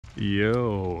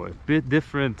Yo, a bit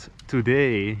different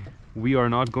today. We are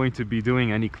not going to be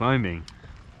doing any climbing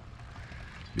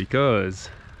because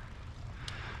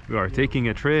we are taking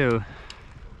a trail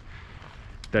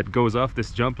that goes off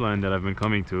this jump line that I've been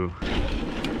coming to.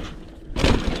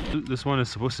 This one is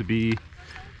supposed to be,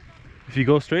 if you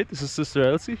go straight, this is Sister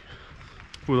Elsie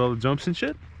with all the jumps and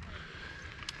shit.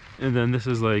 And then this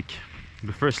is like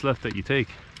the first left that you take.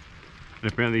 And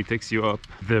apparently it takes you up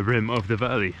the rim of the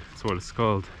valley. That's what it's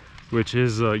called. Which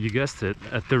is, you guessed it,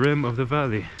 at the rim of the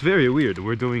valley. It's very weird.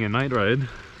 We're doing a night ride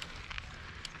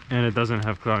and it doesn't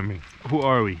have climbing. Who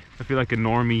are we? I feel like a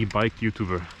normie bike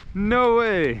YouTuber. No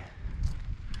way!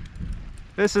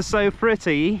 This is so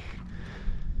pretty.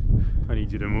 I need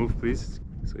you to move, please.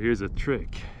 So here's a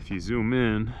trick. If you zoom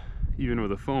in, even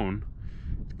with a phone,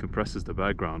 it compresses the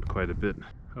background quite a bit.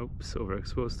 Oops,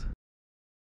 overexposed.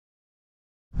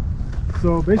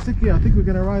 So basically, I think we're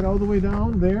gonna ride all the way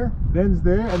down there, Ben's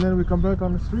there, and then we come back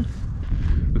on the street.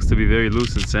 Looks to be very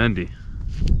loose and sandy.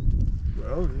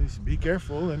 Well, just be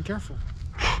careful and careful.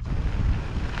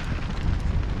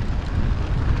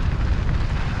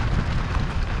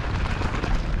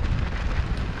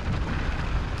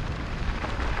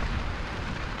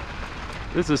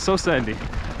 This is so sandy.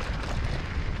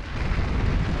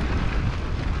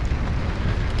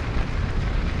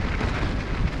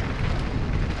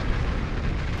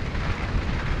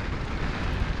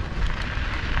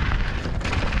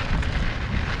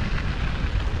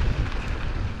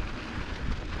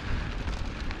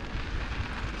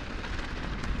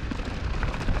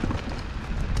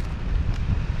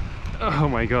 Oh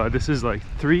my god, this is like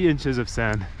 3 inches of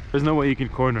sand. There's no way you can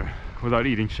corner without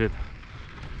eating shit.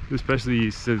 Especially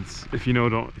since if you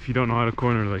don't know how to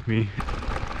corner like me.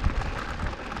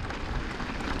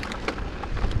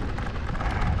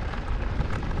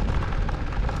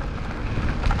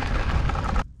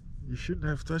 You shouldn't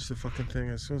have touched the fucking thing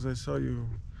as soon as I saw you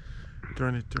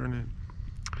turn it.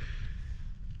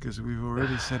 Because we've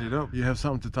already set it up. You have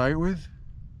something to tie it with?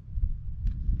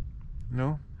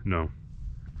 No? No.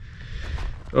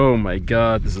 Oh my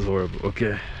god, this is horrible.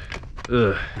 Okay.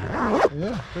 Ugh.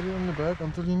 Yeah, put it on the back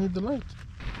until you need the light.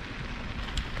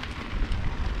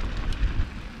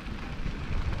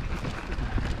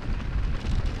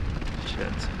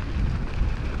 Shit.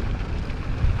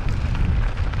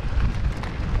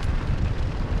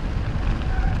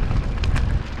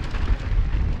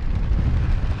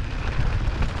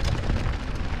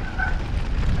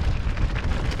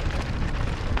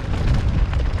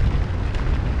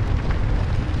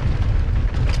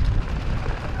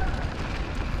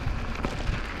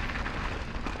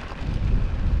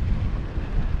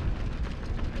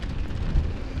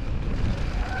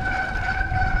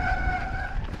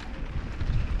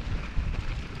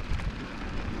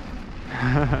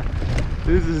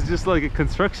 This is just like a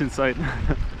construction site.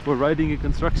 We're riding a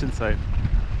construction site.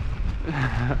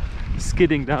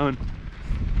 Skidding down.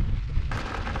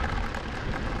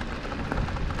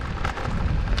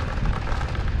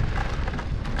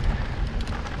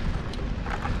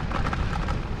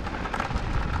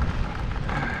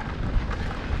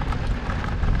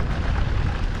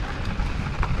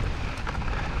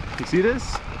 You see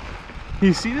this?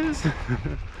 You see this?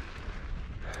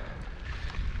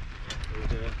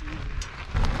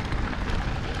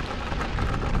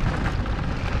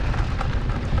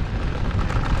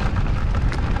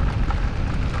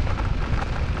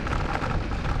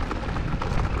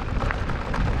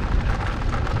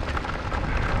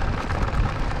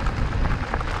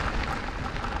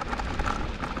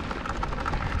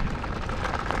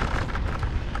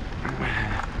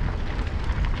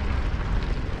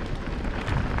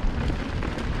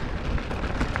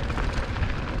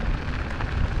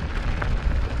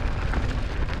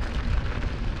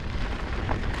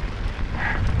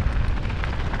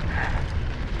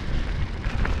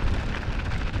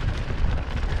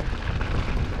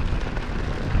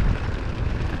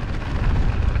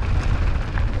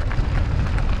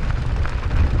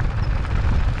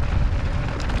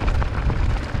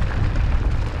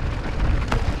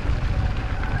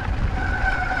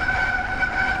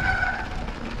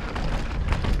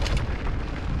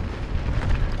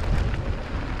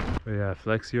 Yeah,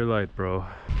 flex your light, bro.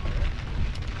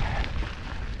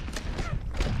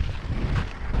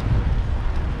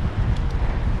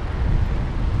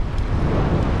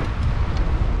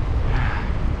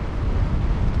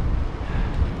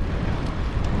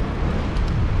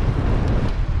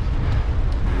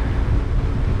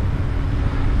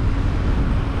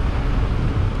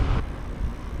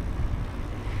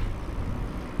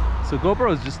 So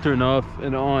GoPros just turn off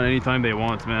and on anytime they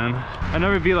want, man. I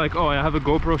never be like, oh, I have a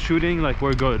GoPro shooting, like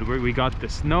we're good, we got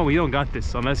this. No, we don't got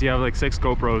this unless you have like 6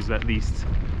 GoPros at least.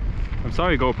 I'm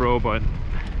sorry GoPro, but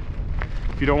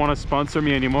if you don't want to sponsor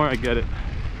me anymore, I get it.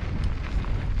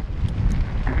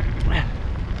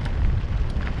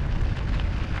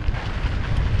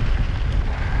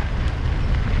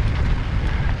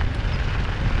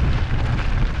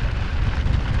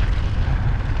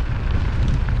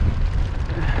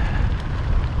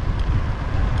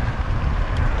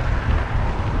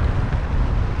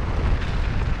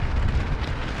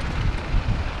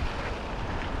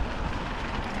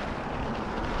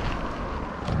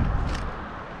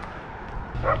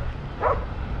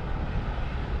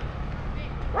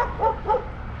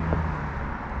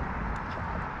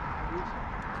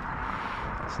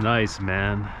 It's nice,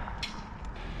 man.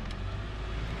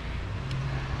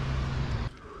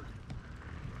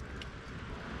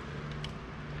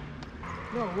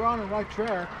 No, we're on the right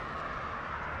track.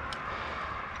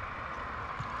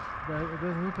 But it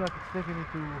doesn't look like it's taking me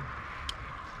to,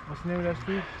 what's the name of that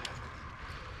street?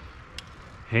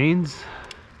 Haynes?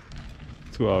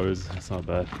 2 hours, that's not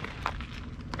bad.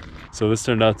 So this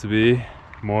turned out to be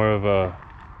more of a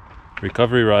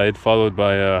recovery ride followed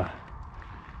by a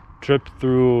trip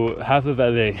through half of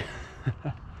LA.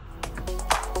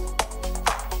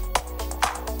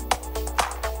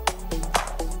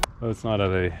 Well, it's not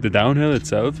LA. The downhill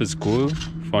itself is cool,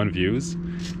 fun views,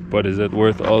 but is it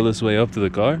worth all this way up to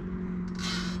the car?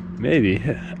 Maybe.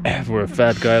 For a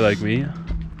fat guy like me,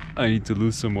 I need to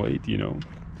lose some weight, you know.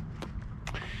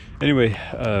 Anyway,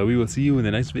 we will see you in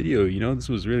the next video. You know, this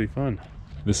was really fun.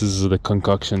 This is the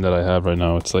concoction that I have right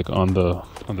now. It's like on the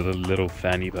little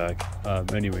fanny pack.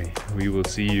 Anyway, we will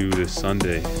see you this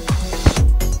Sunday.